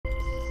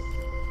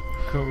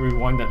couldn't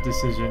rewind that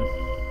decision.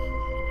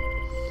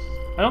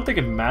 I don't think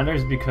it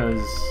matters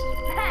because...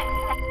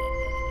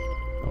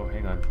 Oh,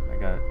 hang on. I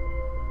got it.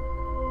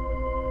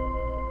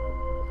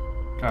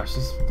 Gosh,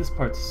 this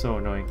part's so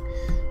annoying.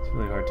 It's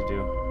really hard to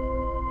do.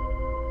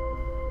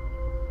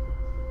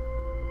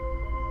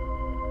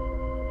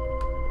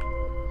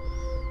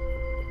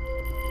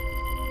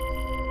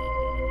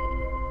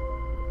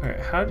 Alright,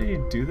 how do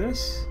you do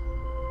this?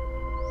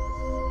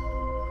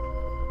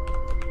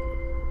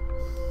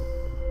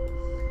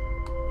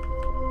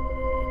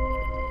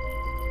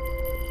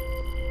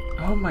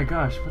 Oh my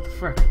gosh, what the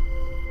frick?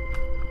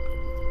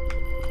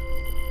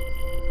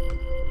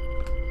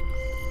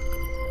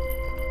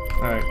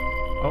 Alright.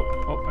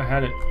 Oh, I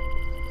had it.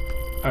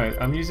 Alright,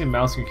 I'm using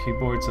mouse and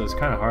keyboard, so it's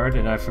kind of hard,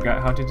 and I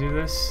forgot how to do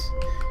this.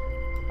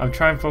 I'm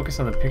trying to focus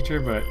on the picture,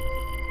 but...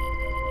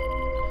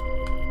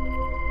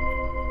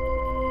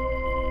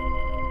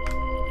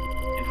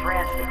 In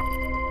France,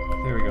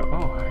 There we go.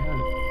 Oh, I had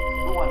it.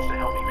 who wants to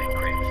help me make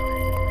crepes?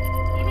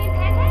 You mean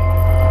pancakes?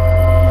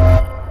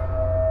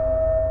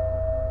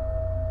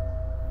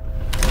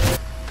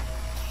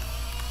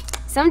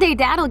 Someday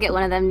Dad'll get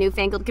one of them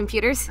newfangled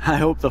computers. I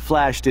hope the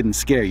flash didn't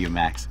scare you,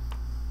 Max.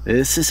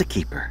 This is a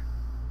keeper.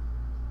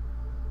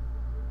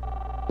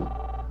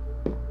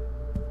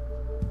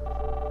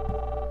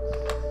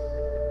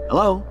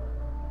 Hello?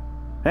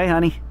 Hey,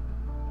 honey.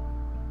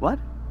 What?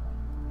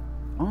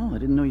 Oh, I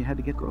didn't know you had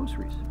to get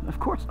groceries. Of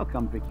course I'll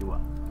come pick you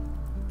up.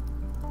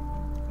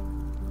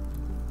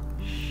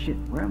 Shit,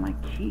 where are my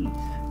keys?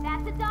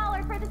 That's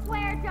 $1 for the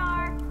swear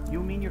jar. You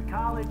mean your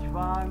college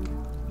fund?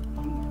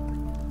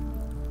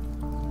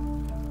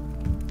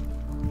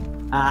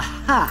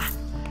 Aha!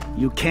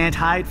 You can't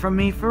hide from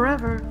me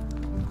forever.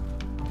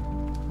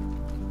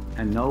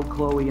 And no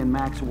Chloe and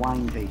Max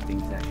wine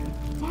tasting session.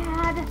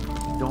 Dad.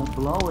 Don't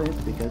blow it,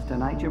 because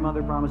tonight your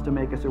mother promised to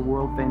make us a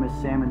world-famous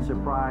salmon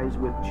surprise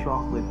with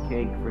chocolate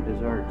cake for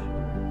dessert.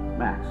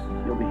 Max,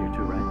 you'll be here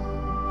too,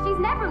 right? She's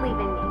never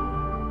leaving me.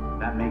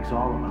 That makes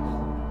all of us.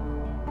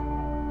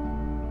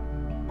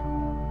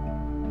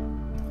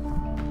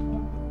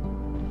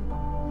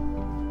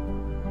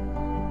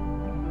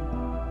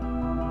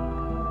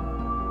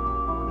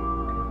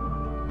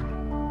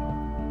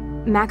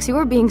 Max, you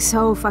are being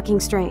so fucking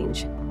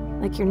strange.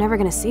 Like you're never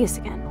gonna see us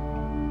again.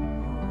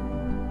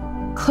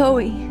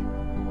 Chloe,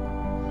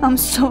 I'm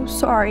so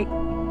sorry.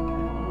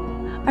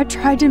 I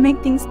tried to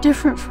make things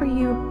different for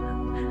you.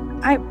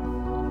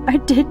 I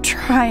did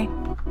try.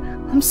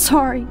 I'm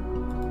sorry.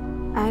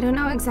 I don't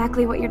know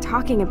exactly what you're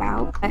talking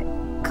about, but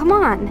come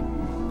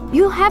on.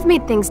 You have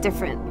made things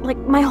different, like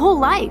my whole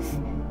life.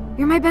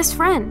 You're my best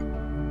friend.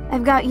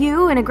 I've got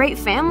you and a great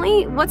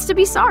family. What's to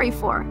be sorry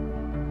for?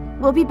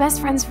 We'll be best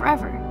friends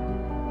forever.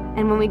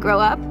 And when we grow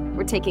up,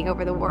 we're taking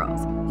over the world.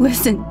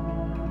 Listen,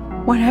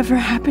 whatever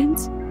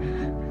happens,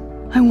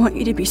 I want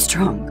you to be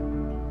strong.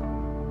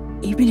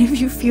 Even if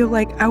you feel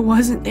like I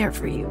wasn't there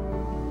for you.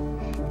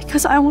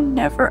 Because I will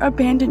never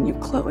abandon you,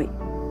 Chloe.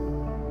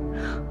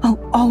 I'll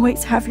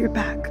always have your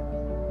back.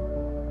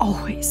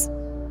 Always.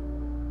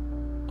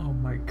 Oh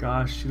my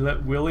gosh, she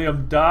let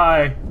William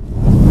die.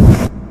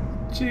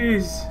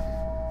 Jeez.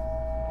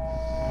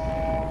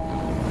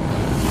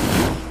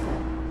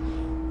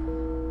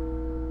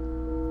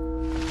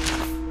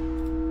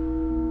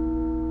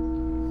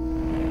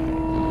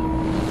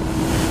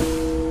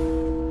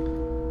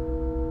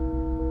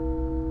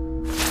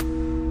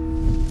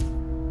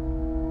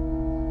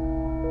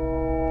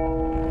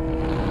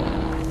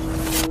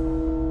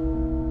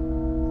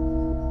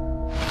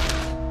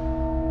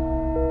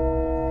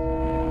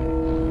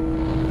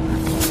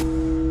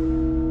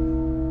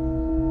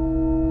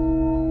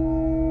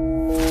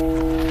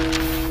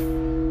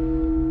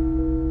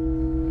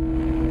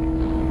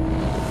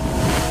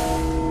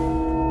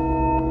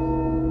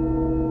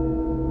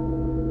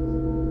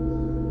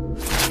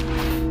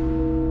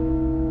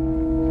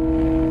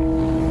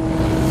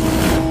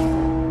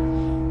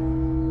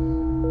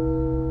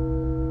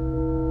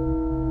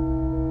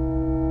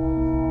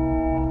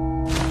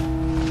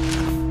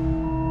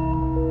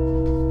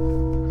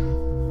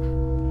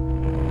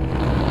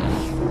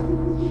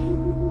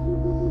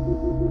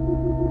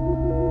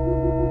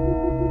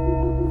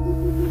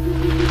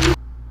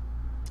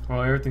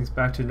 Well, everything's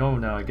back to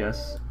normal now, I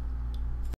guess.